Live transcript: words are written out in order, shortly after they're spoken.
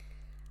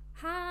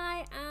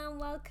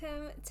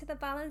welcome to the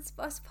Balance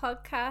Boss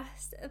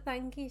podcast.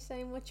 Thank you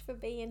so much for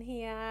being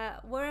here,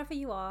 wherever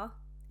you are.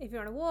 If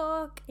you're on a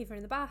walk, if you're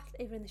in the bath,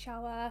 if you're in the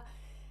shower,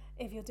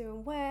 if you're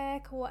doing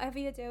work, whatever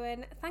you're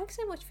doing, thanks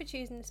so much for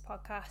choosing this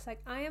podcast.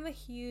 I am a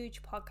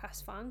huge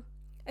podcast fan,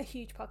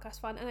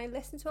 and I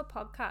listen to a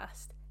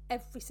podcast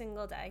every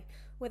single day.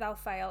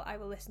 Without fail, I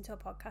will listen to a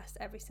podcast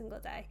every single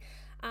day.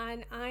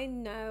 And I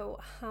know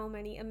how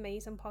many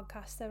amazing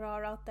podcasts there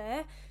are out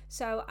there.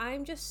 So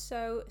I'm just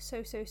so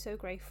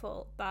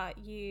grateful that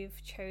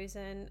you've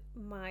chosen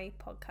my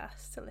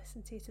podcast to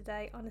listen to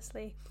today.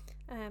 Honestly,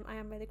 I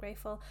am really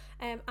grateful.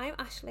 I'm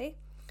Ashley.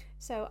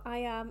 So I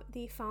am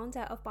the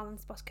founder of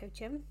Balance Boss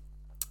Coaching.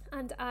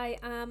 And I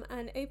am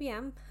an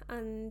OBM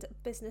and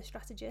business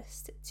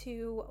strategist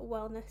to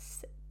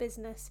wellness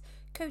business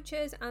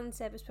coaches and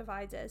service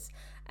providers.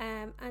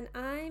 And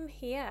I'm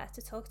here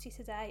to talk to you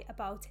today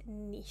about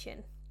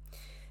niching.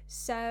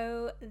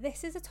 So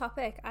this is a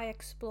topic I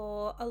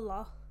explore a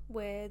lot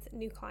with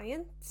new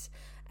clients.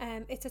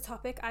 It's a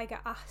topic I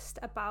get asked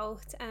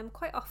about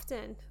quite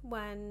often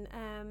when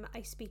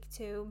I speak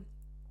to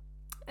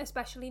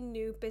especially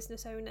new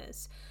business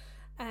owners.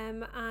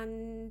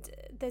 And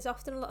there's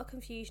often a lot of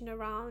confusion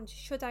around,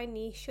 should I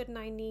niche, shouldn't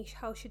I niche,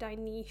 how should I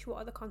niche, what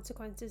are the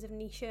consequences of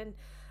niching.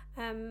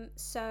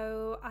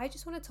 So I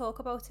just want to talk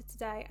about it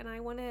today, and I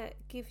want to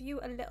give you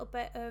a little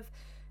bit of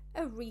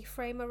a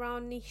reframe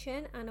around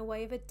niching and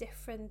a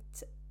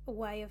different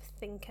way of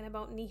thinking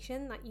about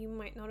niching that you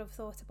might not have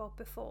thought about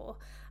before,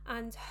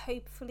 and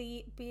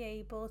hopefully be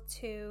able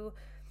to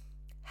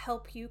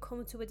help you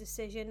come to a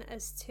decision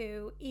as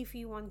to if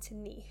you want to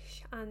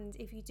niche, and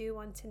if you do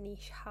want to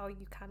niche, how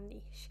you can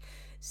niche.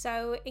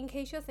 So in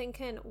case you're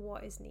thinking,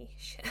 what is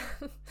niche?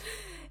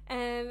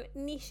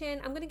 Niching,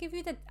 I'm going to give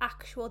you the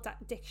actual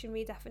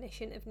dictionary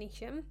definition of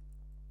niching,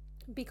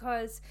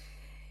 because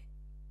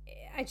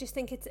I just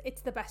think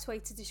it's the best way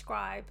to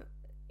describe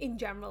in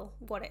general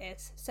what it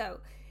is.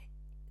 So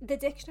the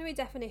dictionary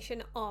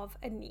definition of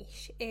a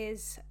niche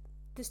is,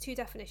 there's two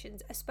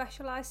definitions: a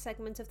specialised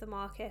segment of the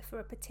market for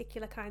a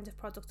particular kind of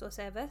product or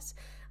service,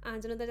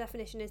 and another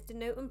definition is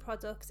denoting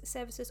products,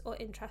 services or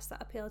interests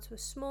that appeal to a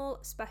small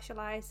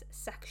specialised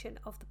section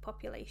of the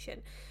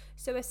population.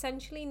 So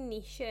essentially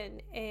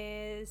niching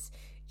is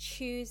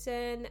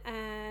choosing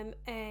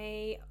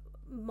a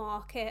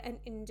market, an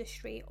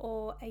industry,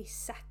 or a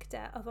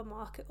sector of a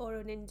market or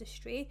an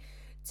industry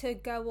to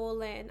go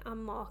all in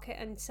and market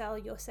and sell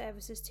your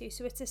services to.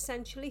 So it's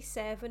essentially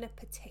serving a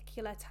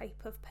particular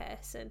type of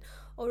person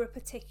or a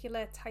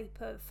particular type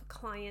of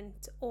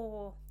client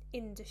or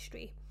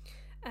industry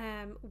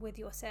with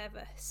your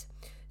service.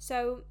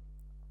 So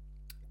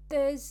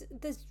there's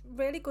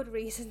really good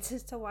reasons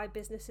as to why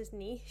businesses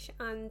niche,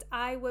 and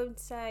I won't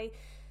say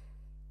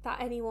that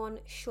anyone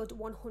should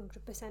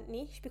 100%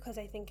 niche, because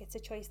I think it's a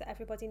choice that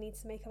everybody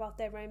needs to make about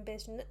their own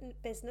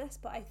business,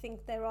 but I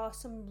think there are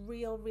some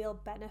real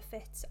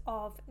benefits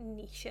of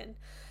niching,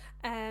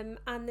 and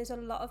there's a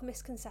lot of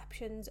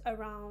misconceptions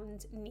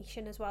around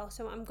niching as well.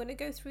 So I'm going to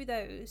go through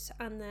those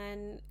and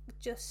then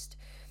just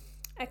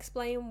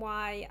explain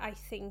why I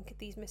think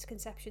these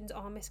misconceptions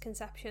are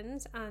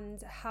misconceptions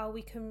and how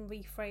we can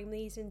reframe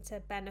these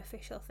into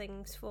beneficial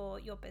things for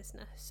your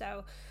business.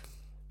 So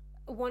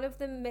one of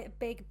the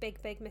big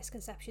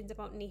misconceptions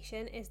about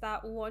niching is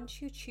that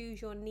once you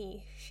choose your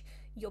niche,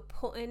 you're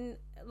putting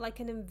like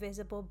an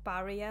invisible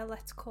barrier,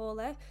 let's call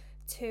it,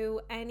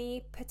 to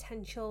any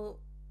potential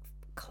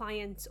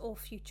clients or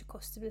future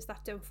customers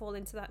that don't fall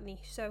into that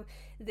niche. So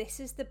this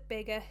is the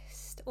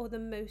biggest or the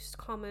most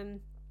common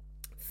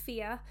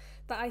fear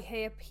that I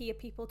hear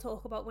people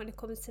talk about when it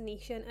comes to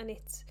niching, and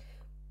it's,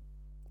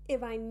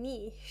 if I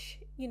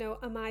niche,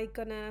 am I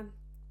gonna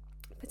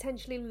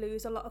potentially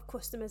lose a lot of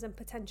customers and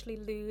potentially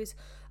lose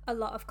a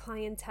lot of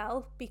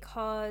clientele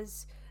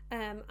because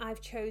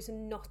I've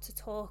chosen not to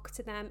talk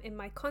to them in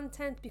my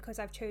content, because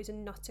I've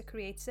chosen not to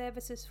create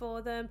services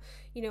for them.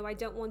 I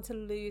don't want to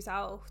lose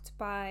out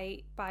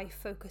by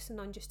focusing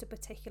on just a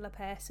particular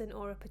person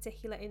or a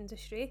particular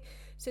industry.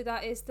 So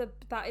that is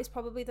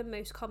probably the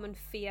most common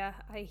fear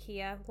I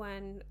hear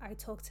when I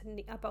talk to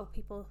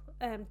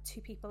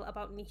people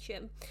about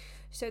niching.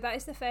 So that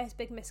is the first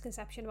big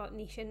misconception about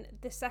niching.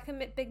 The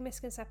second big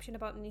misconception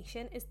about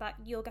niching is that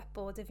you'll get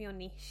bored of your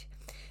niche.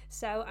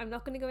 So I'm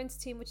not going to go into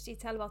too much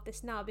detail about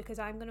this now, because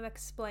I'm going to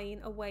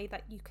explain a way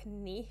that you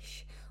can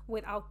niche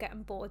without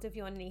getting bored of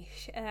your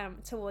niche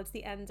towards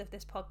the end of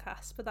this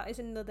podcast. But that is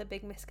another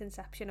big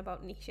misconception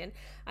about niching,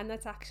 and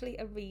that's actually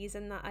a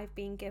reason that I've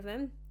been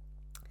given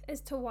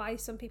as to why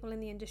some people in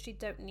the industry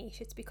don't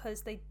niche. It's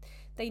because they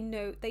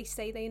know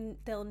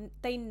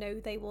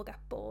they will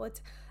get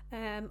bored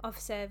of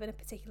serving a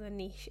particular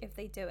niche if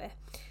they do it.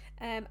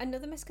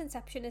 Another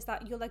misconception is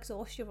that you'll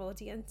exhaust your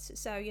audience.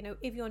 So,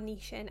 if you're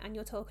niching and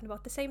you're talking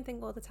about the same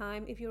thing all the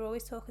time, if you're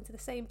always talking to the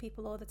same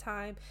people all the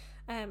time,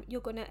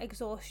 you're going to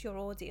exhaust your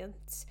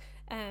audience.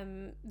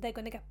 They're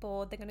going to get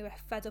bored, they're going to get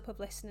fed up of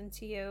listening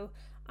to you,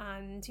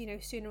 and,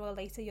 sooner or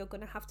later you're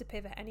going to have to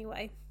pivot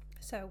anyway.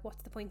 So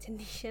what's the point in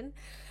niching?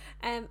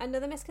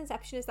 Another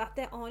misconception is that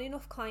there aren't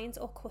enough clients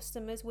or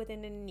customers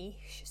within a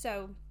niche.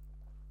 So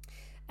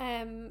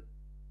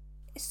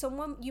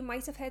you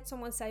might have heard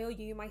someone say, or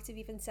you might have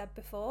even said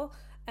before,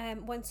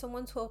 when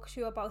someone talks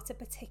to you about a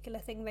particular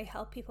thing they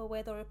help people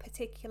with, or a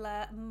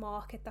particular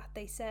market that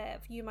they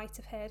serve, you might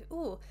have heard,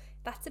 oh,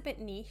 that's a bit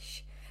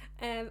niche.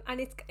 And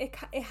it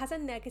has a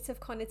negative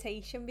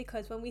connotation,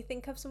 because when we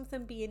think of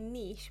something being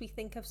niche, we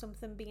think of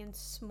something being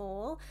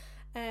small,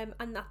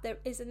 and that there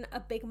isn't a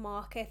big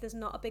market, there's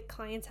not a big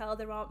clientele,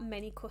 there aren't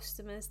many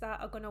customers that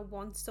are going to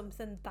want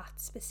something that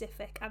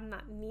specific and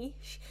that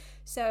niche.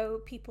 So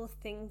people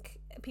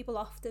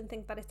often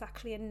think that it's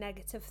actually a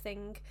negative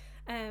thing,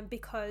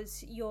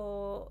 because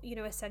you're,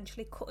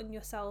 essentially cutting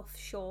yourself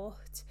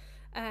short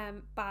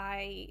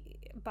by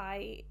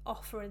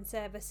offering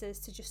services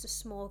to just a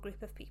small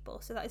group of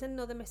people. So that is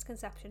another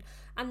misconception.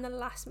 And the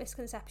last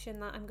misconception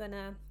that I'm going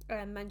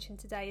to mention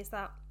today is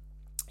that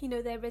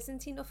there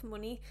isn't enough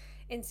money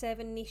in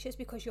serving niches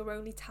because you're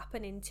only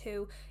tapping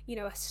into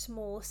a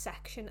small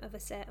section of a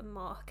certain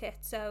market.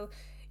 So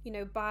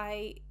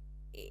by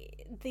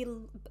the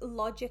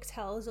logic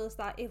tells us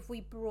that if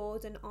we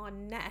broaden our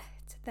net,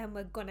 then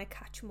we're gonna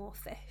catch more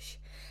fish.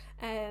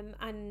 And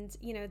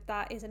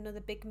that is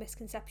another big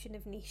misconception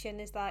of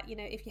niching, is that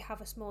if you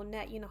have a small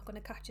net, you're not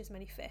going to catch as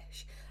many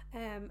fish.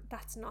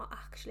 That's not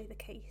actually the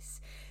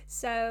case.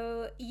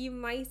 So you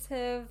might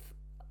have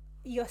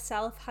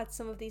yourself had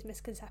some of these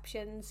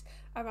misconceptions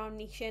around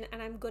niching,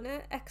 and I'm going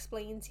to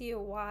explain to you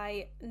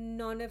why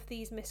none of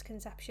these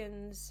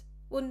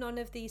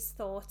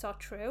thoughts are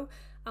true,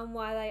 and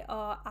why they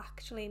are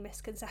actually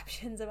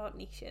misconceptions about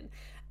niching.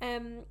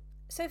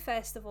 So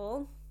first of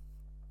all,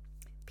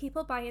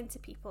 people buy into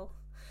people.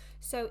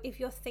 So if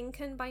you're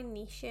thinking by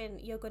niching,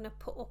 you're going to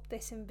put up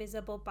this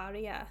invisible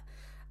barrier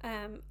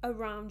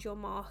around your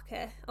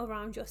market,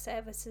 around your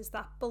services,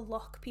 that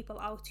block people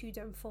out who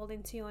don't fall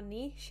into your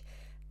niche.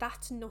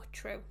 That's not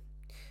true.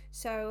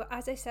 So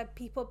as I said,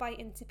 people buy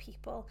into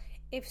people.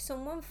 If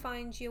someone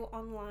finds you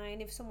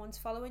online, if someone's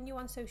following you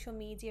on social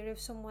media, if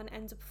someone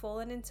ends up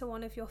falling into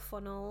one of your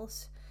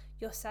funnels,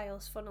 your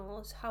sales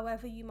funnels,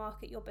 however you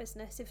market your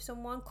business, if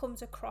someone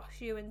comes across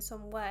you in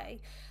some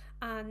way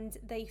and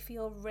they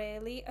feel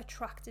really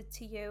attracted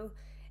to you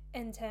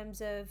in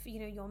terms of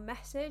your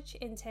message,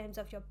 in terms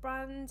of your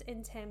brand,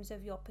 in terms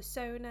of your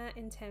persona,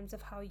 in terms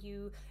of how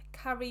you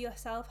carry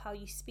yourself, how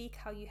you speak,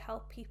 how you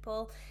help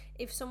people,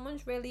 if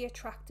someone's really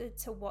attracted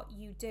to what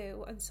you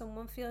do and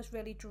someone feels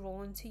really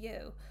drawn to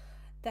you,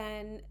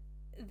 then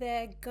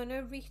they're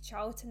gonna reach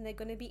out and they're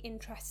gonna be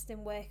interested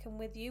in working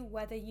with you,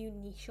 whether you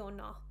niche or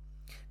not,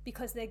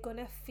 because they're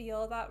gonna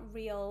feel that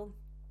real,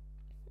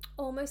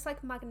 almost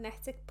like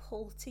magnetic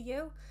pull to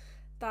you,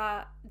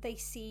 that they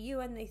see you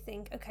and they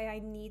think, okay, I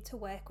need to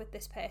work with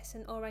this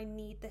person, or I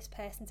need this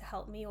person to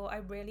help me, or I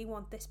really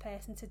want this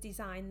person to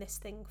design this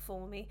thing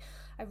for me,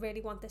 I really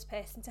want this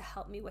person to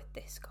help me with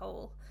this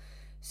goal.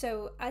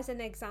 So as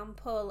an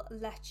example,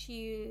 let's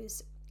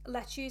use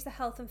the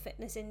health and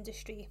fitness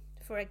industry,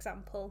 for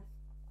example.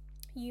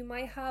 You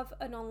might have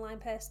an online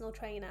personal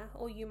trainer,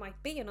 or you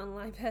might be an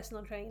online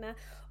personal trainer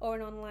or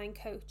an online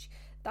coach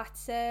that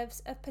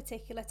serves a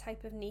particular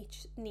type of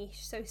niche.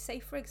 So say,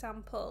 for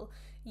example,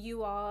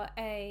 you are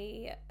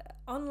a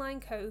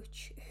online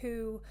coach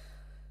who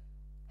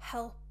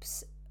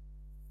helps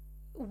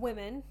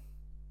women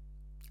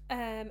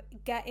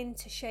get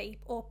into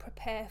shape or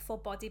prepare for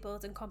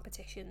bodybuilding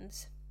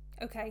competitions.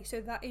 Okay,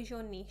 so that is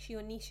your niche.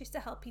 Your niche is to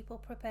help people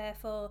prepare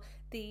for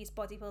these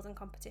bodybuilding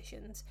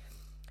competitions.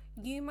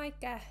 You might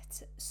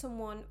get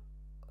someone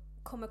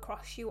come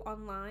across you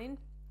online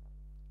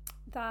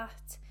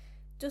that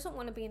doesn't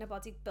want to be in a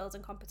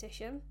bodybuilding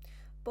competition,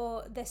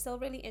 but they're still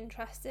really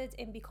interested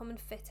in becoming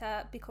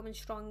fitter, becoming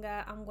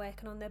stronger, and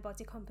working on their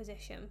body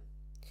composition.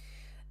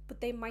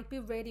 But they might be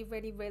really,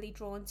 really, really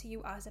drawn to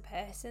you as a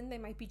person. They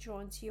might be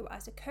drawn to you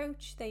as a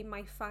coach. They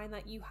might find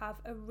that you have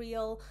a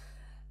real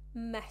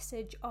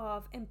message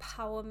of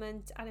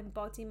empowerment and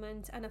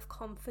embodiment and of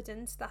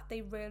confidence that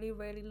they really,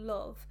 really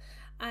love.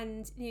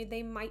 And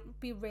they might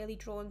be really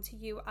drawn to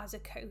you as a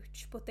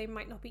coach, but they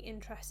might not be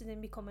interested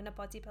in becoming a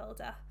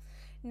bodybuilder.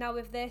 Now,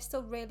 if they're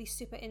still really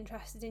super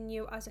interested in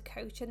you as a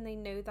coach, and they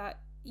know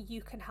that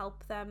you can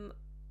help them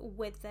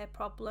with their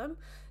problem,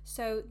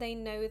 so they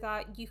know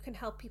that you can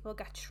help people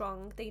get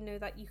strong, they know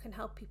that you can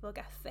help people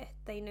get fit,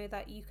 they know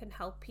that you can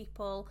help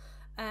people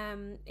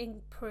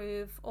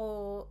improve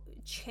or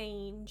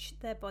change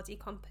their body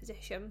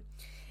composition.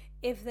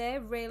 If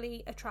they're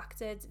really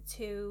attracted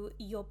to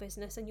your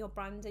business and your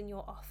brand and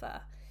your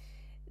offer,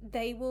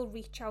 they will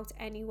reach out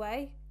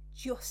anyway,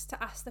 just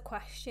to ask the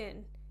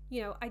question,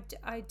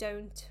 I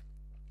don't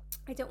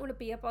want to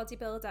be a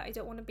bodybuilder, I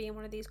don't want to be in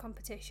one of these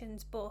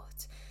competitions,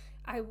 but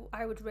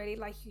I would really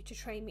like you to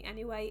train me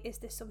anyway. Is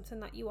this something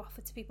that you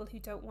offer to people who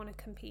don't want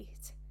to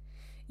compete?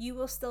 You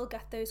will still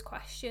get those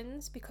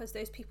questions because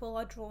those people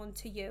are drawn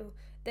to you.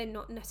 They're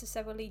not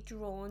necessarily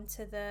drawn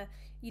to the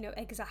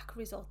exact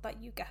result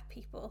that you get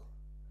people.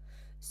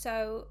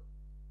 So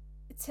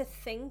to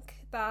think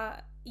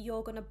that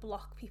you're going to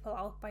block people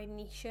out by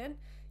niching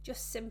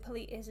just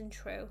simply isn't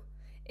true.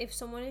 If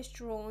someone is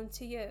drawn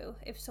to you,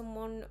 if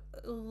someone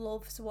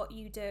loves what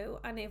you do,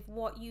 and if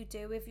what you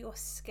do, if your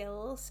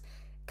skills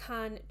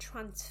can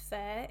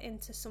transfer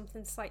into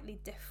something slightly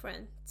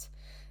different,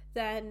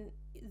 then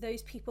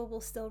those people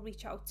will still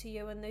reach out to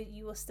you, and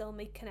you will still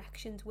make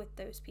connections with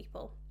those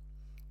people.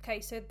 Okay,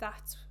 so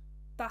that's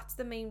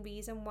the main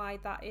reason why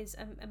that is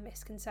a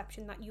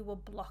misconception, that you will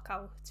block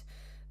out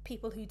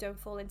people who don't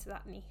fall into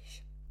that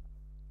niche.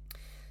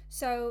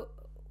 So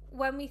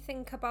when we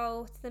think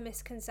about the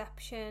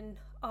misconception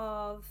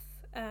of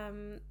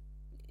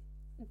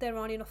there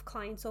aren't enough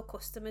clients or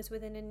customers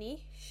within a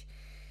niche,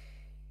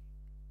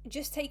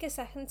 just take a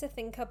second to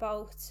think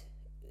about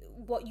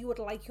what you would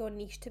like your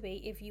niche to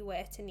be if you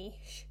were to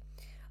niche,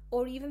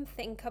 or even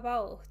think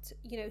about,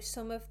 you know,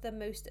 some of the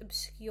most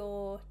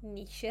obscure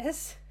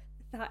niches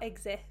that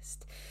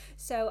exist.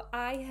 So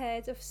I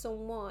heard of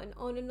someone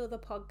on another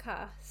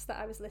podcast that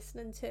I was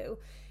listening to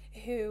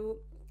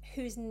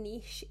whose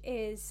niche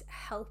is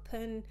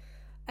helping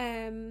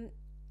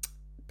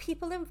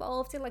people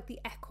involved in like the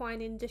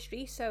equine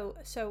industry, so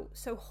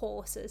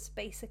horses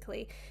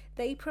basically.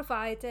 They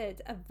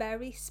provided a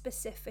very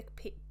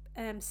specific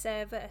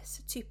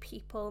service to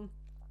people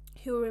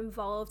who are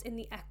involved in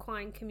the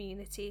equine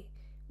community,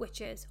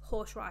 which is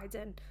horse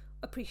riding,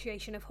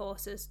 appreciation of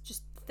horses,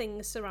 just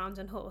things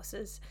surrounding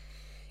horses.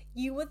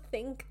 You would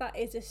think that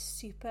is a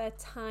super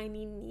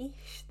tiny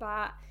niche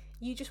that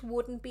you just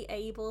wouldn't be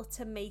able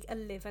to make a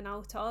living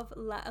out of,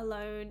 let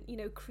alone, you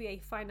know,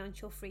 create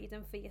financial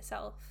freedom for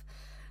yourself.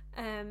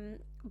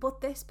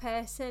 But this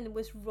person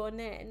was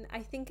running,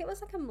 I think it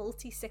was like a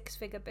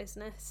multi-six-figure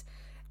business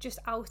just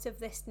out of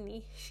this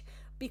niche,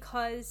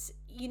 because,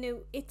 you know,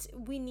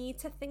 we need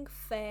to think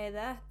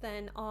further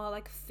than our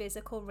like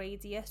physical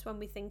radius when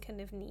we're thinking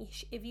of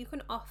niche. If you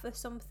can offer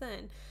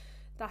something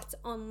that's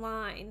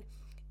online,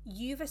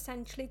 you've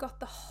essentially got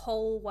the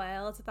whole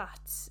world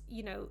that's,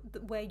 you know,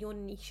 where your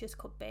niches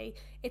could be.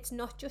 It's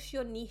not just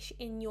your niche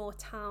in your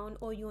town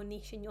or your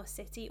niche in your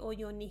city or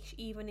your niche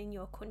even in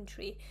your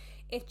country.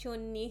 It's your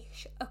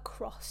niche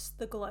across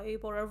the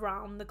globe or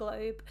around the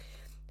globe.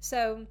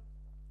 So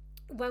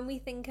when we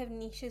think of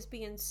niches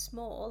being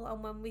small,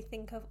 and when we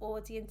think of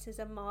audiences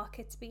and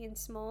markets being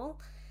small,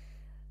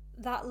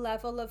 that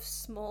level of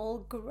small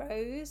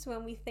grows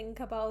when we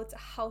think about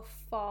how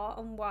far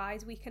and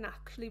wide we can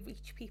actually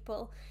reach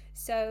people.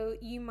 So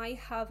you might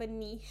have a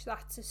niche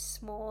that's as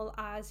small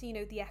as, you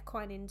know, the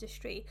equine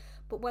industry,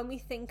 but when we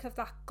think of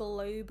that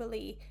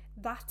globally,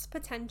 that's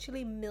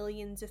potentially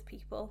millions of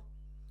people.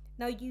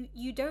 Now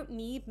you don't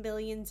need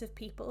millions of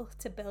people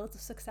to build a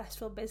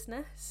successful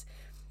business.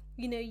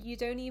 You know, you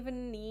don't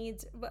even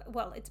need,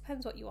 well, it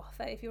depends what you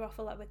offer. If you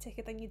offer lower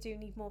ticket, then you do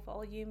need more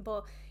volume,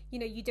 but, you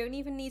know, you don't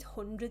even need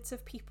hundreds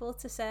of people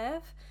to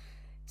serve.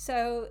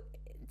 So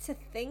to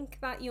think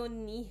that your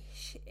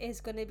niche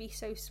is going to be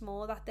so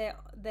small that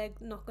they're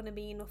not going to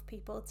be enough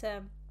people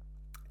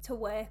to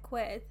work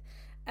with,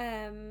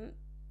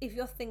 if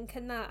you're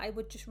thinking that, I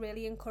would just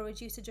really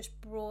encourage you to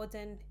just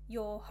broaden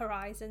your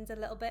horizons a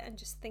little bit and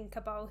just think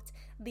about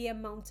the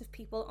amount of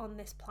people on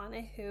this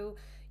planet who,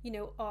 you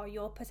know, are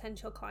your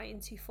potential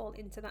clients who fall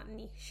into that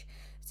niche.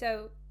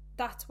 So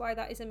that's why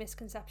that is a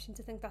misconception,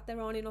 to think that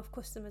there aren't enough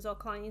customers or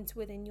clients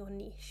within your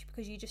niche,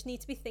 because you just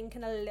need to be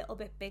thinking a little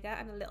bit bigger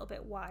and a little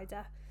bit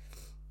wider.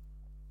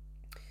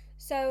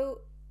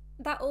 So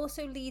that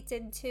also leads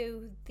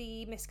into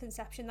the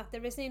misconception that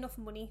there isn't enough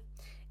money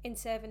in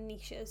serving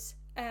niches.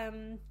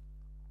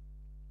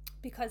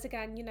 Because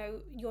again, you know,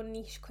 your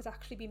niche could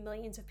actually be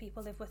millions of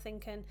people if we're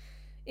thinking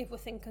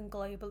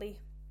globally.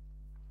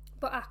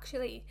 But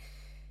actually,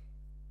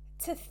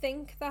 to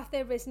think that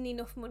there isn't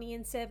enough money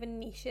in serving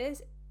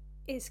niches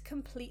is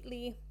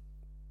completely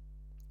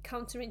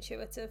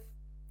counterintuitive,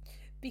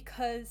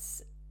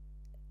 because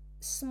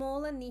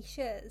smaller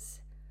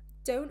niches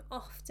don't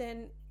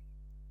often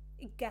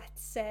get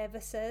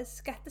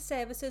the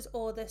services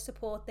or the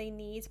support they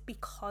need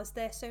because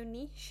they're so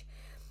niche.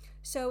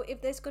 So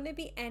if there's going to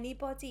be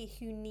anybody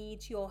who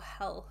needs your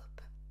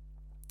help,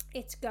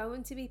 it's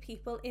going to be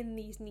people in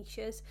these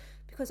niches,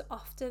 because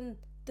often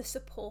the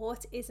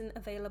support isn't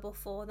available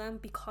for them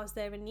because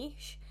they're a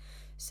niche.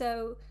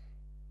 So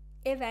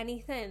if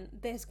anything,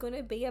 there's going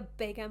to be a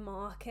bigger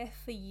market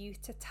for you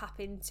to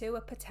tap into,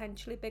 a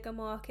potentially bigger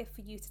market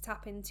for you to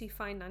tap into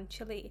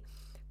financially,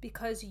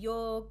 because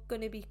you're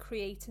going to be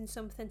creating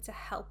something to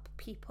help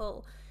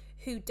people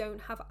who don't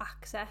have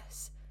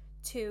access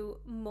to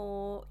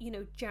more, you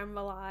know,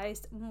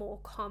 generalized, more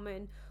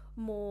common,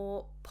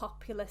 more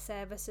popular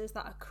services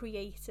that are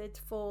created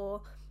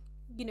for,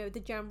 you know, the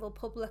general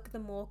public, the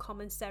more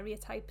common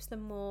stereotypes, the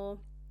more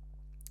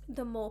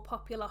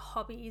popular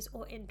hobbies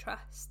or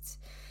interests.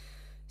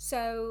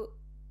 So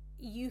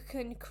you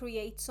can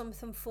create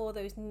something for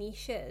those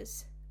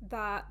niches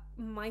that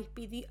might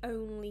be the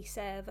only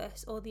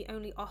service or the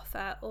only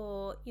offer,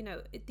 or, you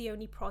know, the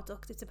only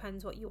product, it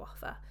depends what you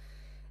offer,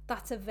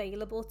 that's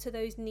available to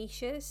those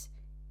niches,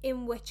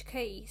 in which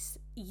case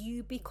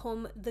you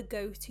become the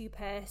go-to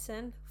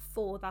person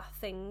for that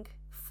thing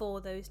for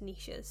those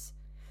niches.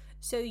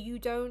 So you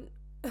don't,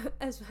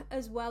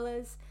 as well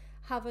as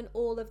having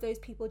all of those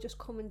people just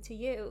coming to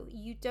you,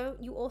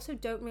 you also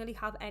don't really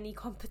have any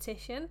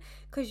competition,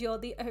 because you're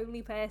the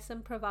only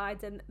person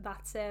providing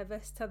that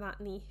service to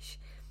that niche.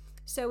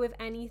 So if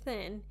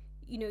anything,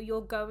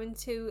 you're going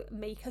to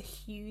make a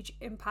huge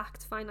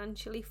impact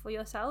financially for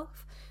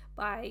yourself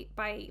by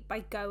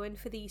going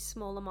for these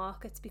smaller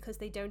markets, because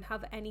they don't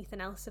have anything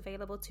else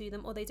available to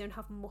them, or they don't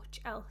have much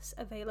else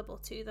available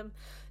to them.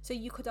 So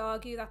you could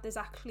argue that there's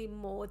actually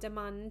more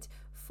demand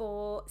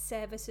for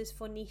services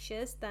for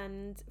niches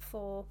than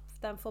for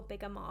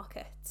bigger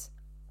markets.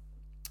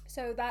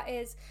 So that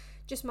is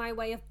just my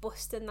way of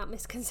busting that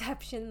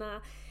misconception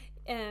that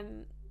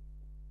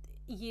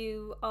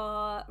you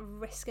are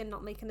risking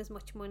not making as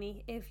much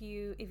money if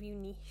you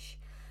niche.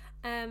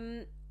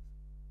 And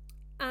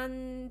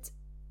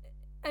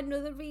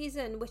another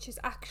reason, which is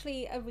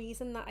actually a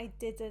reason that I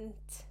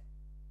didn't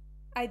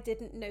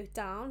note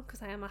down,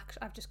 because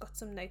I've just got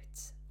some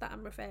notes that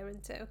I'm referring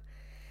to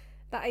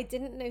that I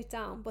didn't note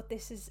down, but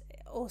this is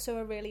also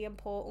a really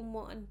important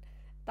one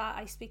that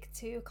I speak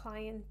to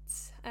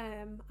clients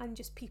and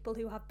just people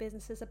who have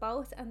businesses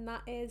about, and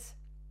that is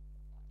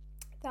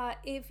that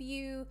if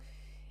you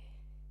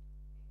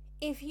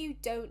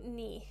don't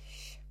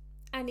niche,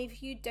 and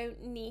if you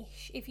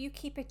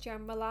keep it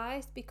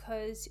generalized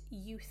because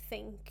you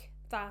think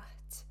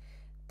that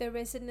there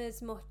isn't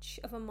as much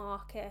of a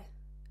market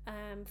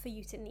for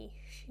you to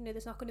niche,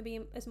 there's not going to be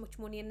as much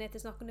money in it,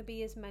 there's not going to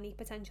be as many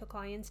potential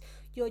clients,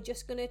 you're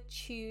just going to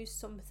choose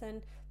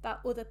something that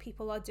other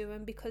people are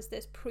doing because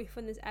there's proof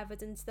and there's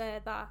evidence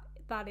there that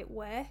it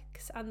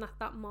works and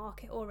that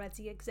market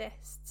already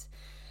exists.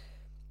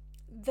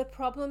 The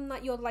problem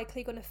that you're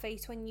likely going to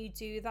face when you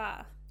do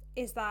that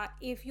is that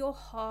if your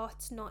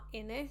heart's not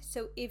in it,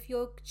 so if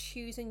you're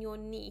choosing your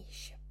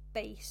niche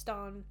based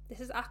on,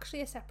 this is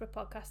actually a separate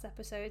podcast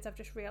episode I've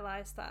just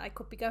realised that I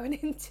could be going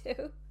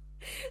into,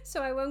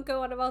 so I won't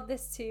go on about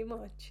this too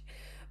much,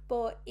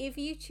 but if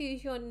you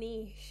choose your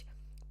niche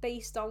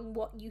based on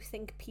what you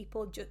think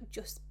people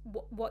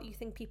what you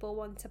think people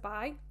want to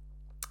buy,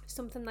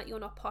 something that you're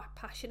not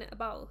passionate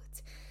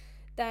about,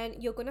 then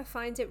you're going to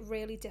find it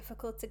really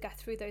difficult to get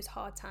through those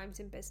hard times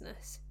in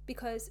business,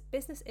 because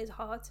business is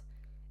hard.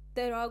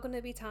 There are going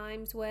to be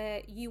times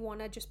where you want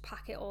to just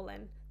pack it all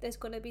in. There's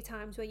going to be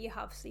times where you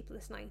have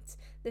sleepless nights.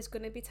 There's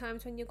going to be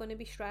times when you're going to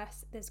be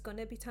stressed. There's going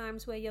to be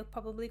times where you're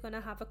probably going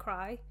to have a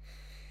cry.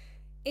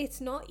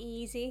 It's not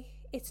easy.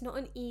 It's not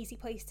an easy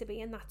place to be,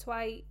 and that's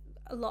why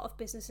a lot of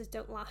businesses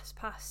don't last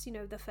past,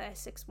 the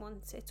first 6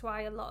 months. It's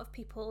why a lot of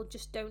people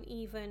just don't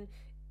even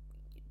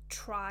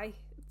try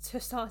to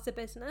start a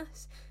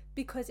business,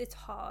 because it's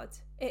hard.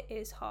 It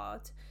is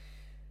hard.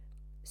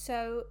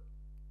 So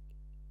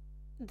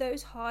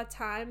those hard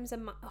times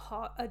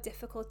are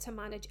difficult to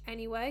manage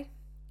anyway,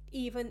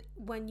 even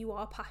when you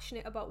are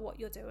passionate about what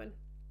you're doing.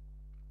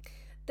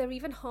 They're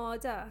even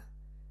harder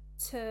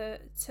to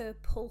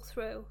pull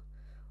through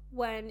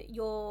when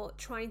you're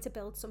trying to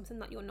build something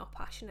that you're not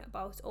passionate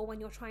about, or when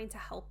you're trying to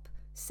help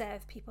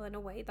serve people in a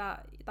way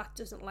that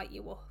doesn't light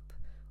you up,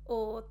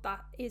 or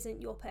that isn't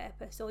your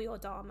purpose or your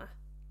dharma.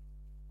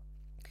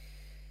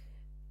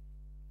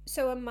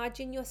 So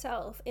imagine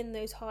yourself in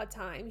those hard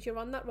times. You're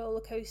on that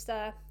roller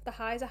coaster. The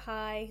highs are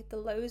high, the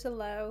lows are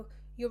low.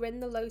 You're in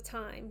the low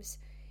times.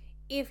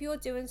 If you're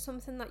doing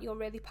something that you're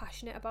really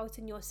passionate about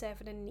and you're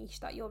serving a niche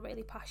that you're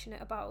really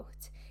passionate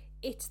about,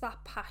 it's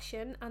that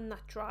passion and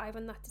that drive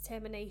and that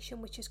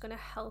determination which is going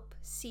to help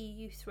see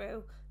you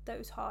through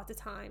those harder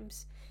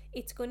times.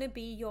 It's going to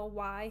be your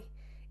why.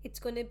 It's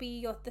going to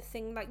be the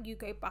thing that you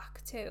go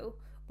back to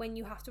when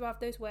you have to have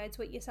those words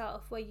with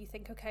yourself where you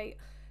think, okay,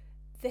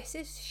 this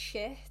is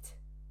shit.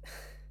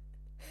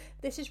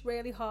 This is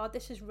really hard.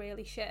 This is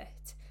really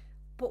shit.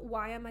 But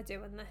why am I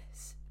doing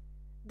this?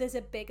 There's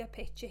a bigger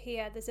picture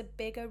here. There's a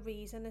bigger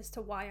reason as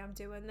to why I'm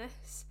doing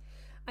this.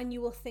 And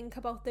you will think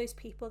about those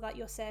people that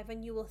you're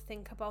serving. You will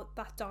think about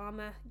that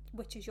dharma,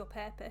 which is your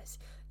purpose.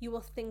 You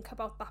will think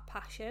about that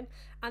passion.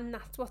 And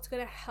that's what's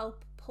going to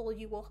help pull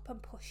you up and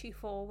push you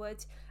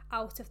forward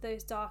out of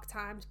those dark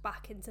times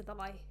back into the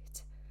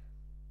light.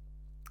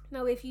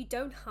 Now, if you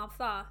don't have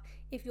that,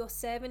 if you're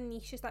serving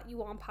niches that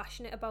you aren't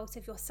passionate about,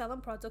 if you're selling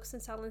products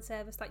and selling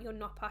service that you're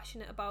not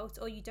passionate about,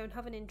 or you don't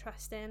have an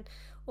interest in,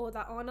 or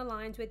that aren't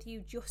aligned with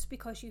you just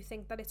because you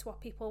think that it's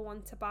what people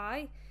want to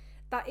buy,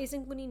 that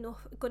isn't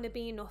going to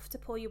be enough to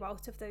pull you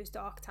out of those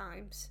dark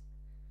times.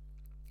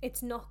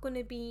 It's not going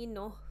to be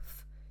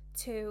enough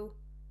to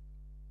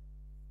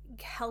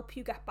help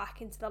you get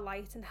back into the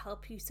light and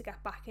help you to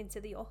get back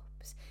into the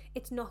ups.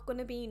 It's not going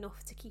to be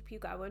enough to keep you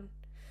going.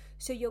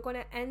 So you're going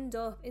to end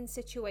up in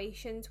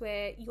situations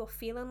where you're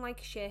feeling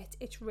like shit,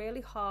 it's really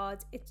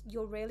hard,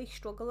 you're really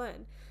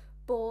struggling,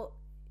 but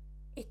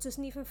it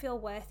doesn't even feel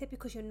worth it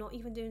because you're not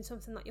even doing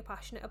something that you're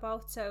passionate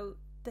about, so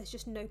there's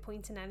just no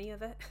point in any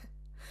of it.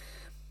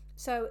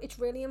 So it's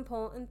really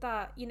important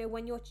that,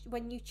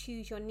 when you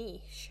choose your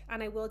niche,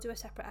 and I will do a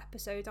separate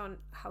episode on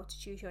how to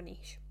choose your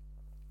niche,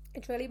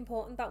 it's really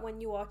important that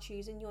when you are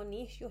choosing your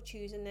niche, you're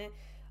choosing it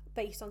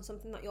based on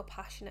something that you're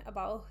passionate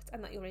about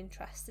and that you're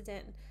interested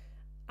in,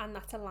 and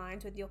that's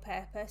aligned with your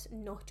purpose,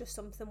 not just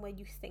something where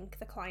you think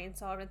the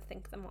clients are and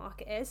think the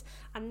market is.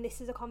 And this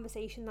is a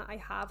conversation that I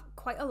have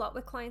quite a lot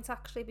with clients,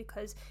 actually,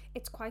 because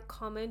it's quite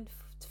common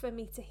for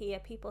me to hear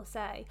people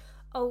say,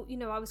 oh, you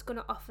know, I was going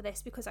to offer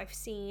this because I've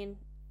seen,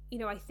 you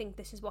know, I think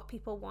this is what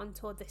people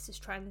want, or this is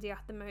trendy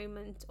at the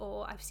moment,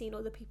 or I've seen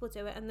other people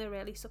do it and they're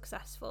really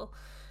successful.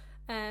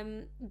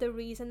 The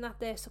reason that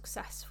they're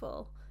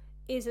successful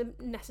isn't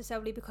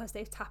necessarily because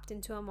they've tapped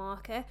into a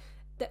market.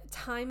 That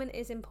timing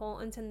is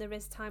important, and there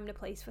is time and a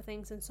place for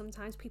things, and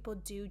sometimes people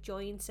do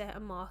join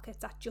certain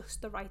markets at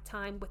just the right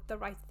time with the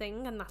right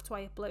thing, and that's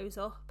why it blows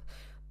up.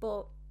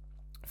 But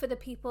for the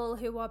people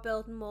who are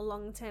building more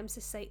long-term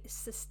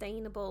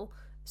sustainable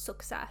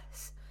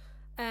success,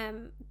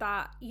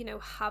 that, you know,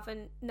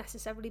 haven't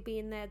necessarily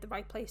been there at the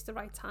right place, the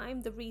right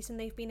time, the reason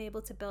they've been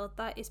able to build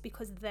that is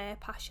because they're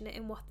passionate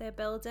in what they're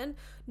building,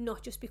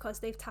 not just because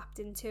they've tapped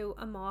into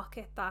a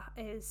market that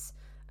is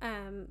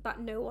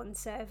that no one's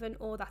serving,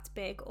 or that's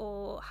big,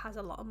 or has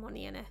a lot of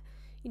money in it.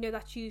 You know,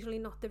 that's usually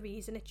not the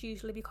reason. It's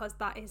usually because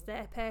that is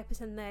their purpose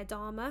and their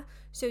dharma.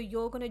 So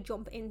you're going to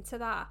jump into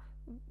that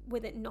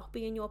with it not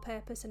being your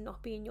purpose and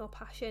not being your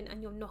passion,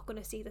 and you're not going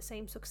to see the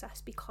same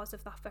success because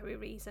of that very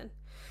reason.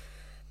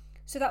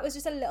 So that was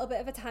just a little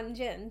bit of a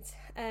tangent,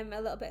 a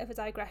little bit of a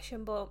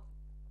digression, but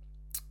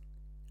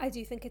I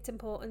do think it's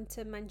important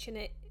to mention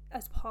it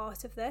as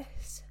part of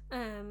this,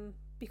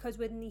 because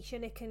with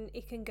niching,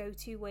 it can go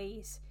two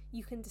ways.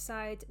 You can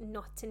decide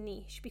not to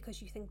niche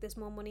because you think there's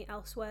more money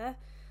elsewhere,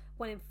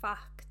 when in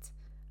fact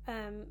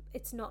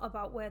it's not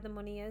about where the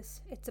money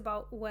is, it's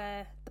about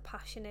where the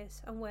passion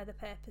is and where the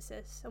purpose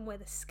is and where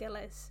the skill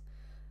is.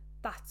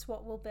 That's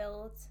what will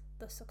build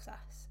the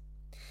success.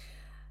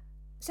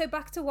 So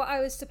back to what I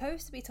was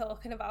supposed to be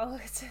talking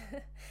about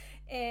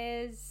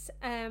is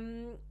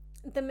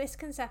the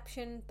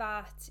misconception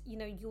that, you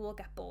know, you will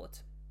get bored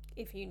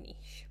if you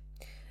niche.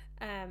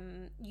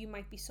 You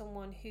might be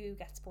someone who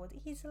gets bored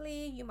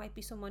easily, you might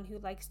be someone who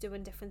likes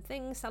doing different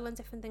things, selling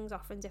different things,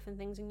 offering different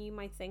things, and you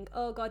might think,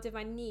 oh god, if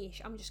I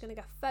niche, I'm just going to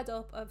get fed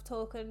up of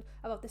talking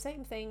about the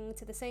same thing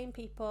to the same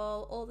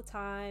people all the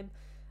time,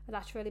 and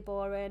that's really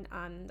boring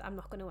and I'm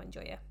not going to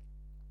enjoy it.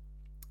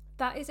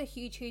 That is a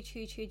huge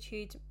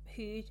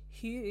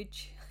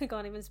I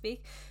can't even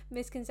speak,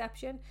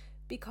 misconception,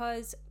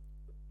 because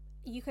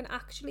you can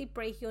actually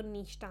break your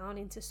niche down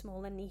into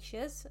smaller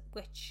niches,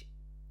 which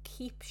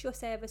keeps your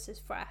services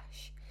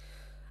fresh,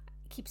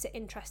 keeps it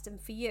interesting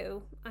for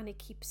you, and it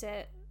keeps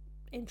it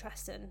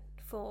interesting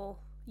for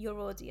your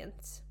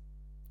audience.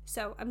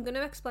 So I'm going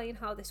to explain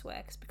how this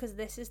works, because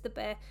this is the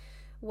bit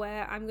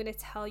where I'm going to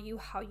tell you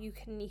how you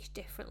can niche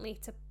differently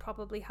to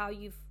probably how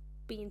you've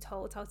been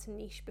told how to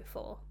niche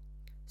before.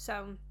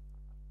 So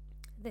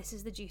this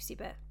is the juicy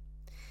bit.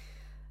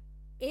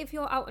 If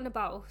you're out and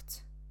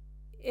about,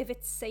 if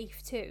it's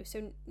safe too,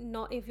 so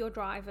not if you're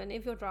driving.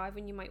 If you're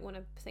driving, you might want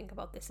to think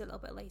about this a little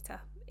bit later.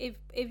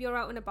 If you're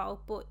out and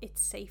about, but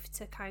it's safe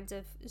to kind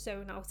of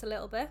zone out a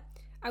little bit,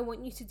 I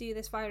want you to do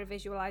this via a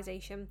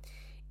visualization.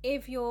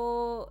 If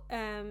you're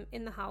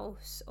in the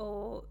house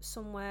or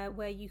somewhere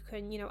where you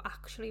can, you know,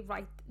 actually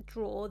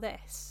draw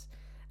this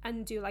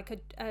and do like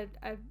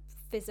a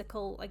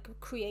physical, like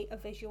create a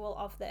visual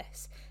of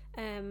this,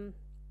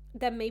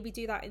 then maybe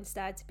do that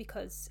instead,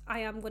 because I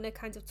am going to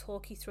kind of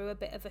talk you through a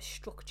bit of a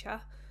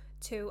structure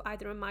to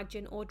either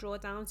imagine or draw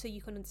down so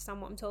you can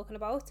understand what I'm talking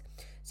about.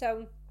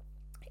 So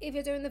if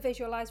you're doing the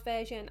visualized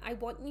version, I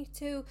want you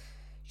to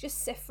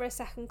just sit for a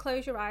second,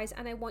 close your eyes,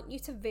 and I want you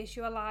to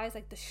visualize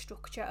like the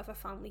structure of a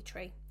family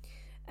tree.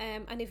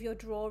 And if you're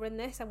drawing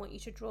this, I want you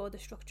to draw the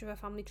structure of a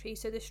family tree.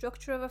 So the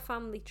structure of a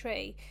family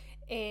tree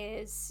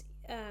is,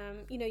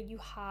 you know, you'll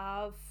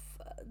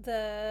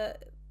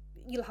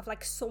have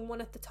like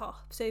someone at the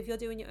top. So if you're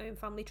doing your own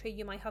family tree,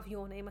 you might have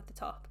your name at the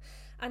top,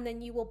 and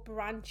then you will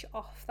branch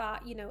off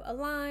that, you know, a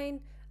line,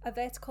 a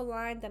vertical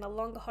line, then a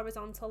longer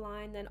horizontal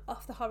line, then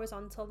off the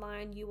horizontal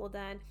line you will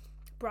then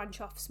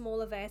branch off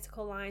smaller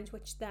vertical lines,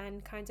 which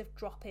then kind of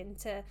drop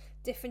into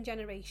different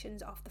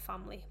generations of the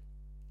family.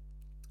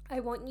 I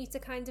want you to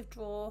kind of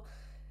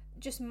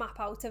just map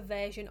out a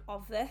version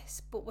of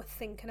this, but we're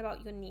thinking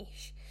about your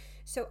niche.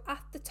 So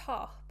at the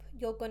top,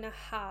 you're going to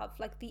have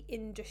like the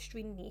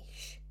industry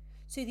niche.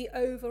 So the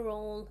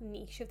overall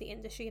niche of the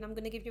industry, and I'm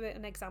going to give you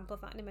an example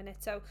of that in a minute.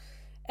 So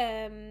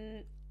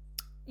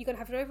you're going to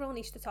have your overall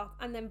niche at the top,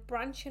 and then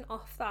branching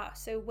off that,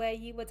 so where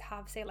you would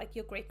have, say, like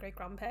your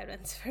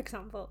great-great-grandparents, for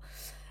example.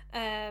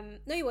 No,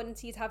 you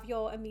wouldn't. You'd have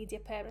your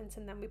immediate parents,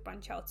 and then we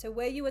branch out. So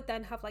where you would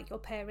then have like your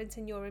parents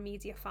and your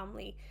immediate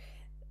family,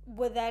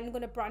 we're then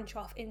going to branch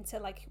off into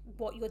like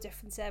what your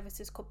different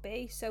services could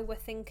be. So we're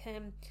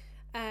thinking,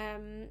 I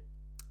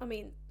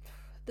mean,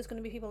 there's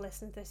going to be people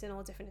listening to this in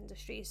all different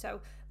industries.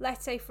 So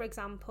let's say, for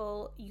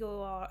example,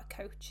 you're a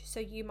coach. So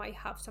you might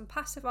have some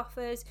passive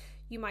offers,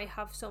 you might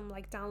have some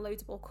like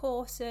downloadable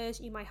courses,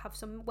 you might have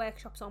some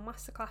workshops or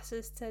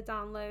masterclasses to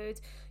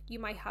download, you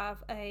might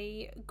have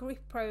a group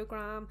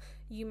program,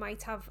 you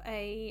might have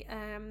a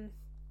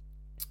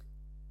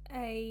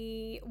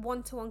a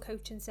one-to-one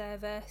coaching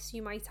service,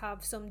 you might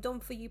have some done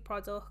for you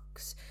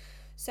products.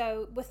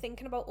 So we're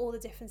thinking about all the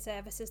different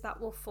services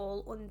that will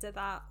fall under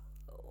that,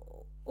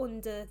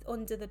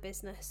 under the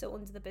business, so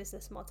under the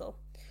business model.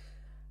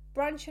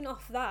 Branching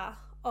off that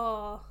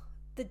are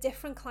the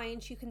different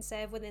clients you can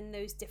serve within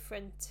those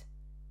different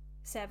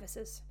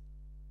services.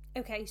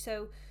 Okay,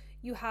 so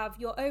you have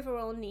your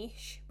overall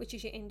niche, which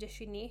is your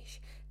industry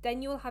niche.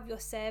 Then you'll have your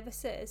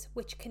services,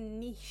 which can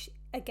niche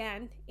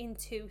again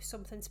into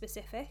something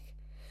specific.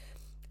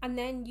 And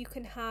then you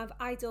can have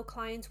ideal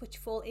clients which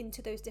fall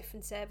into those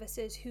different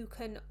services who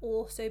can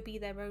also be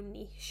their own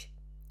niche.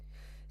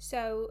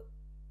 So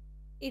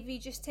if you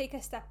just take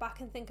a step back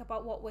and think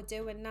about what we're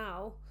doing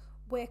now,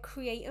 we're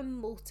creating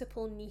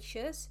multiple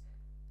niches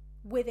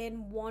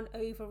within one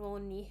overall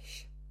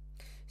niche.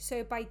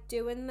 So by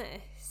doing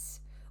this,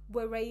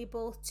 we're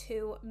able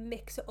to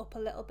mix it up a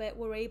little bit.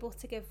 We're able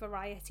to give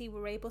variety.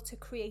 We're able to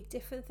create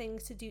different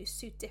things to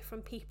suit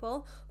different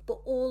people, but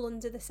all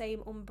under the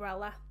same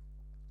umbrella.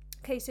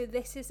 Okay, so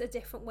this is a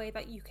different way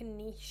that you can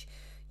niche.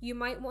 You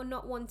might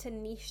not want to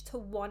niche to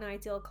one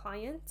ideal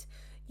client.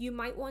 You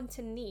might want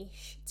to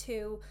niche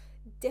to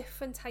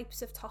different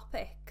types of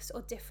topics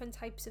or different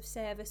types of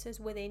services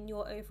within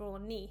your overall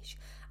niche,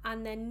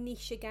 and then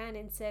niche again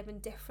in serving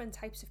different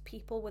types of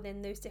people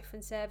within those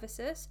different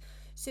services.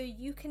 So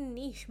you can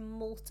niche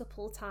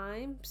multiple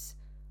times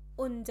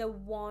under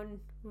one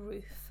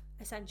roof,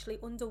 essentially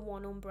under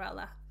one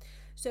umbrella.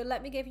 So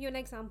let me give you an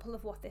example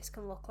of what this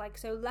can look like.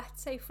 So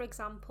let's say, for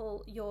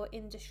example, your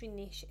industry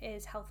niche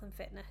is health and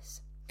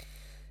fitness.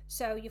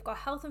 So you've got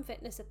health and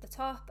fitness at the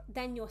top,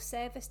 then your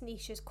service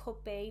niches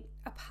could be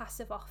a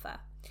passive offer.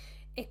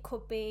 It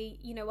could be,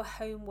 a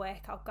home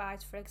workout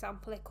guide, for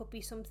example. It could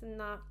be something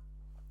that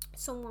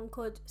someone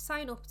could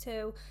sign up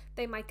to.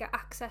 They might get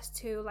access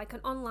to like an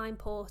online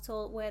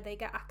portal where they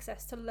get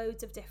access to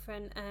loads of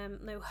different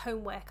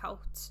home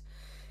workouts.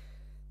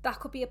 That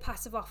could be a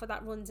passive offer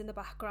that runs in the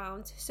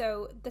background.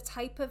 So the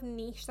type of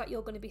niche that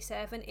you're going to be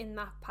serving in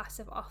that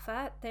passive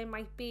offer, there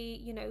might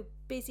be,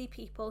 busy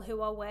people who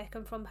are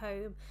working from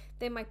home.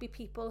 There might be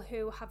people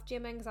who have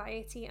gym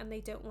anxiety and they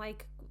don't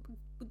like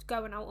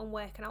going out and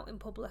working out in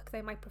public.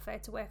 They might prefer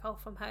to work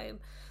out from home.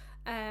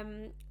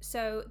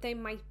 So they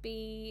might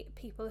be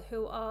people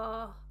who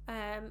are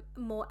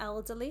more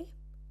elderly,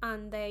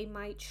 and they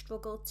might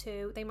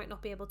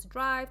not be able to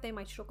drive, they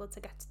might struggle to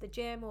get to the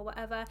gym or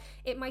whatever.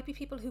 It might be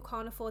people who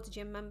can't afford a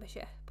gym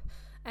membership,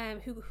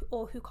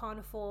 who can't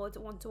afford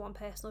one-to-one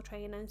personal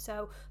training.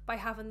 So by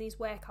having these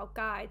workout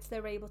guides,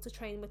 they're able to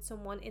train with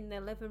someone in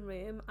their living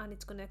room, and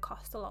it's going to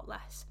cost a lot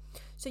less.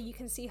 So you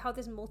can see how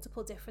there's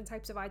multiple different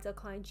types of ideal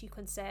clients you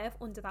can serve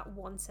under that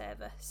one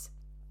service.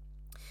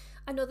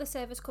 Another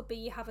service could be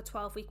you have a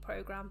 12-week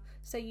program.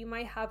 So you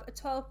might have a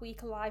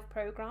 12-week live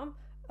program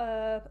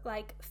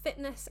like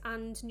fitness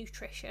and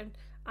nutrition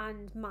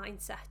and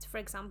mindset, for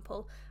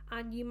example,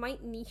 and you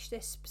might niche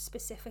this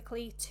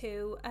specifically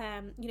to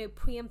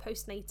pre and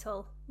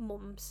postnatal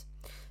mums.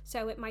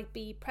 So it might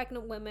be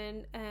pregnant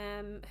women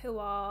who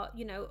are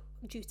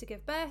due to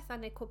give birth,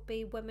 and it could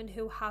be women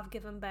who have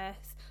given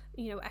birth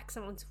X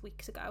amount of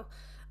weeks ago.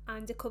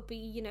 And it could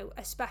be,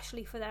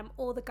 especially for them,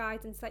 all the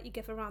guidance that you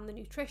give around the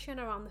nutrition,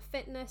 around the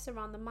fitness,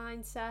 around the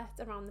mindset,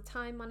 around the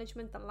time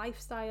management, the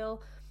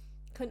lifestyle,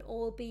 can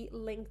all be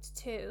linked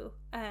to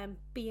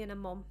being a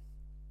mum.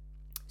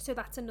 So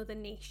that's another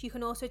niche. You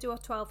can also do a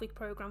 12-week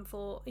program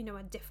for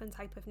a different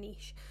type of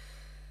niche.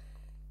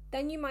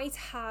 Then you might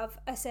have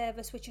a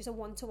service which is a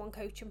one-to-one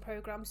coaching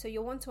program. So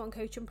your one-to-one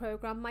coaching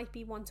program might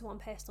be one-to-one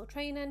personal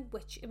training,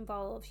 which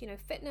involves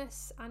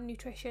fitness and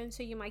nutrition.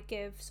 So you might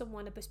give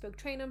someone a bespoke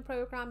training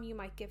program. You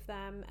might give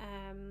them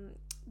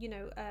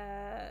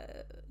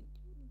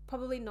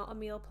probably not a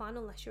meal plan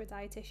unless you're a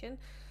dietitian.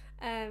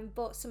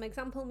 But some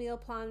example meal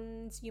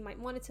plans. You might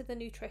monitor the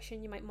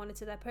nutrition, you might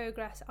monitor their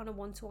progress on a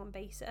one-to-one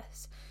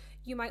basis.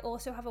 You might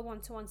also have a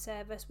one-to-one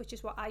service, which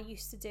is what I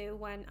used to do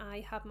when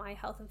I had my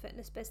health and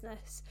fitness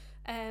business,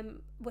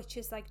 which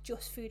is like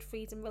just food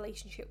freedom,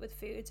 relationship with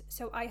food.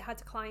 So I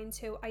had clients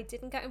who I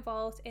didn't get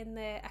involved in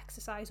their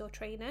exercise or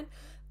training,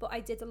 but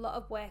I did a lot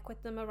of work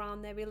with them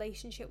around their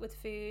relationship with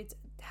food,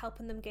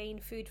 helping them gain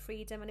food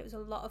freedom, and it was a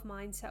lot of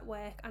mindset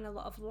work and a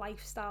lot of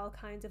lifestyle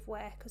kind of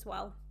work as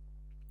well,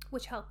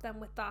 which helped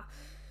them with that.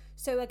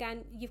 So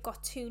again, you've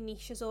got two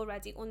niches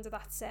already under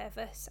that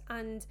service,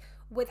 and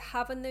with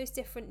having those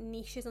different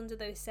niches under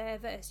those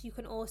service, you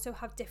can also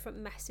have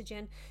different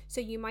messaging. So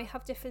you might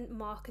have different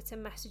marketing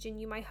messaging,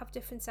 you might have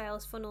different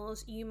sales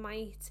funnels, you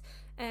might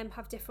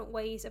have different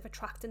ways of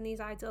attracting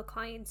these ideal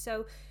clients.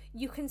 So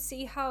you can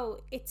see how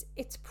it's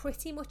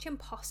pretty much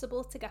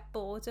impossible to get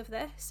bored of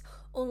this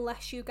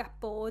unless you get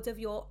bored of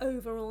your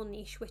overall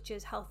niche, which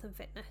is health and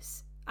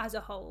fitness as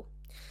a whole.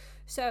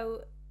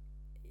 So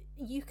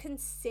you can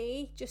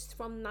see just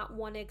from that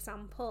one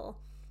example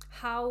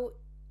how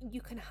you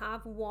can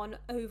have one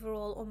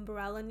overall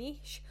umbrella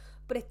niche,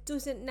 but it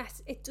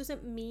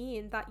doesn't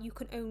mean that you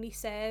can only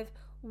serve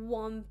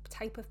one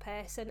type of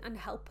person and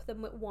help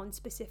them with one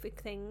specific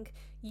thing.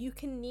 You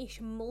can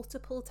niche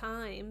multiple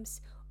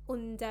times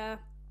under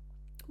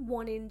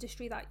one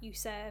industry that you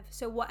serve.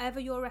 So whatever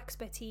your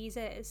expertise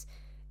is,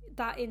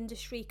 that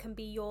industry can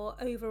be your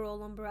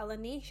overall umbrella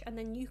niche, and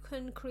then you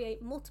can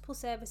create multiple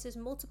services,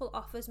 multiple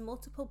offers,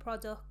 multiple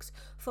products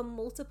for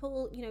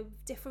multiple,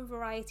 different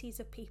varieties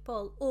of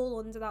people, all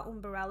under that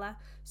umbrella.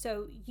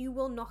 So you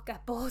will not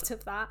get bored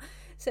of that.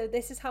 So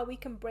this is how we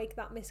can break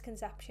that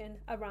misconception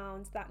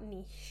around that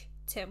niche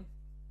too.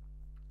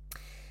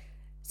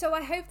 So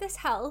I hope this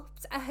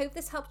helped. I hope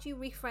this helped you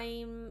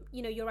reframe,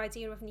 your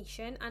idea of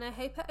niching, and I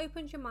hope it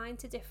opened your mind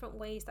to different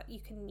ways that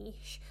you can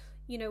niche,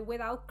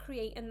 without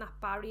creating that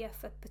barrier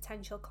for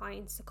potential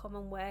clients to come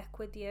and work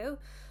with you.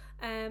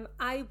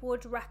 I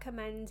would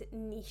recommend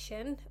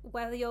niching,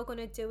 whether you're going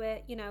to do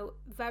it,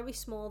 very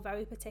small,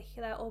 very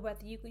particular, or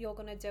whether you're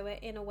going to do it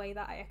in a way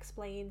that I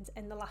explained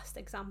in the last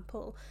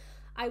example.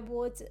 I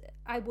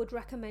would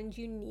recommend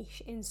you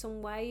niche in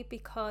some way,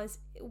 because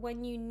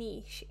when you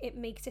niche, it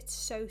makes it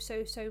so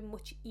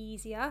much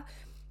easier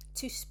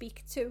to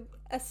speak to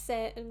a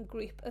certain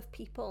group of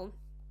people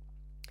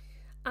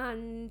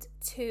and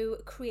to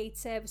create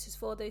services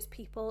for those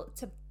people,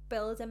 to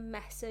build a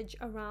message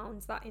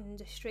around that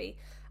industry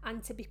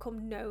and to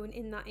become known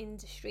in that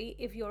industry.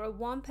 If you're a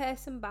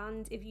one-person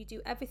band, if you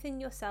do everything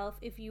yourself,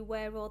 if you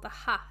wear all the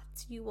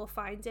hats, you will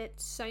find it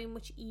so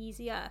much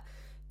easier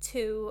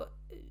to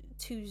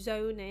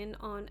zone in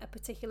on a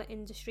particular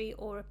industry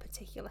or a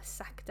particular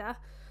sector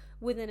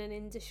within an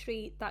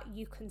industry that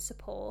you can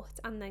support,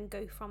 and then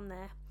go from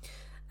there.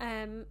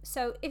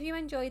 So if you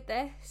enjoyed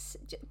this,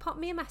 pop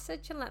me a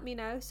message and let me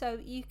know. So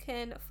you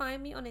can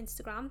find me on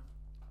Instagram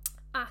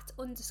at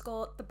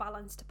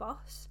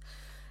 _thebalancedboss.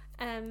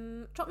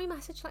 Drop me a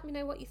message, let me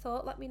know what you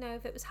thought, let me know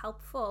if it was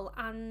helpful,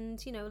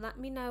 and let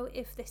me know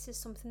if this is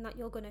something that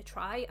you're going to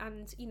try,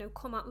 and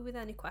come at me with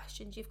any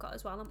questions you've got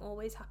as well. I'm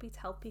always happy to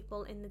help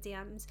people in the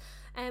DMs,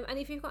 and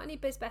if you've got any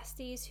biz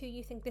besties who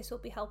you think this will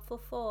be helpful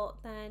for,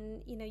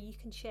 then you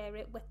can share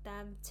it with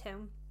them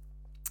too.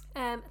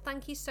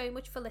 Thank you so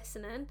much for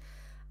listening.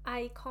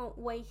 I can't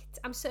wait.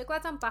 I'm so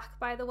glad I'm back,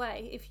 by the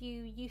way. If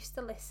you used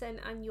to listen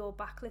and you're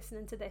back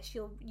listening to this,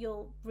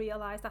 you'll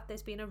realise that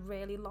there's been a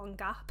really long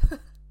gap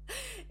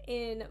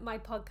in my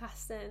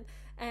podcasting.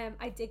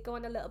 I did go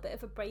on a little bit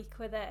of a break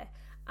with it,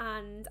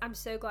 and I'm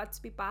so glad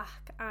to be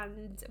back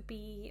and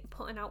be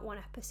putting out one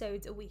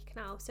episode a week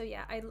now. So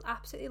yeah, I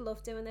absolutely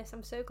love doing this.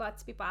 I'm so glad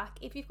to be back.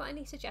 If you've got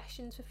any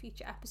suggestions for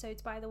future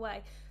episodes, by the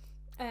way,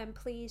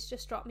 please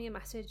just drop me a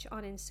message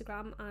on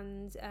Instagram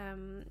and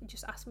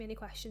just ask me any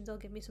questions, or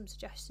give me some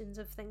suggestions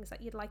of things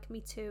that you'd like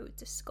me to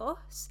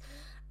discuss.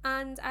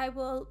 And I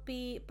will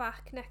be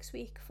back next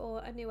week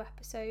for a new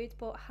episode.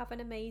 But have an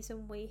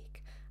amazing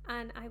week,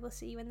 and I will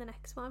see you in the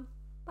next one.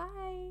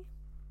 Bye.